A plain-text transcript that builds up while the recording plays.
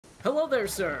Hello there,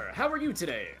 sir. How are you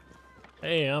today?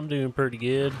 Hey, I'm doing pretty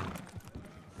good.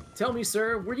 Tell me,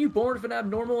 sir, were you born with an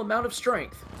abnormal amount of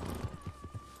strength?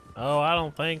 Oh, I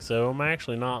don't think so. I'm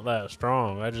actually not that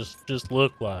strong. I just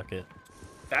look like it.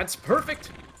 That's perfect.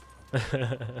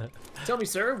 Tell me,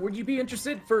 sir, would you be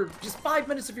interested for just 5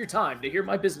 minutes of your time to hear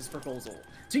my business proposal?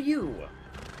 To you.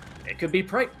 It could be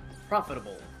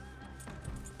profitable.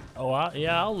 Oh,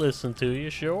 yeah, I'll listen to you,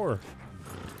 sure.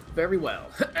 Very well.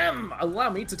 Allow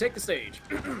me to take the stage.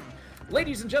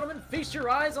 Ladies and gentlemen, feast your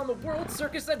eyes on the world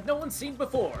circus that no one's seen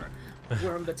before.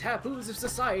 From the taboos of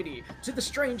society, to the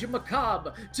strange and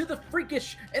macabre, to the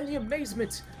freakish and the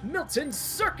amazement, Milton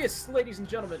Circus, ladies and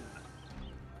gentlemen.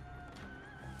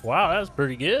 Wow, that's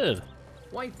pretty good.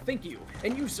 Why, thank you.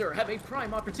 And you, sir, have a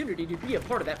prime opportunity to be a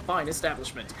part of that fine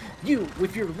establishment. You,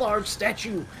 with your large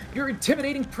statue, your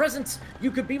intimidating presence,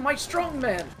 you could be my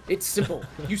strongman. It's simple.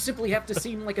 You simply have to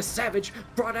seem like a savage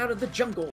brought out of the jungle.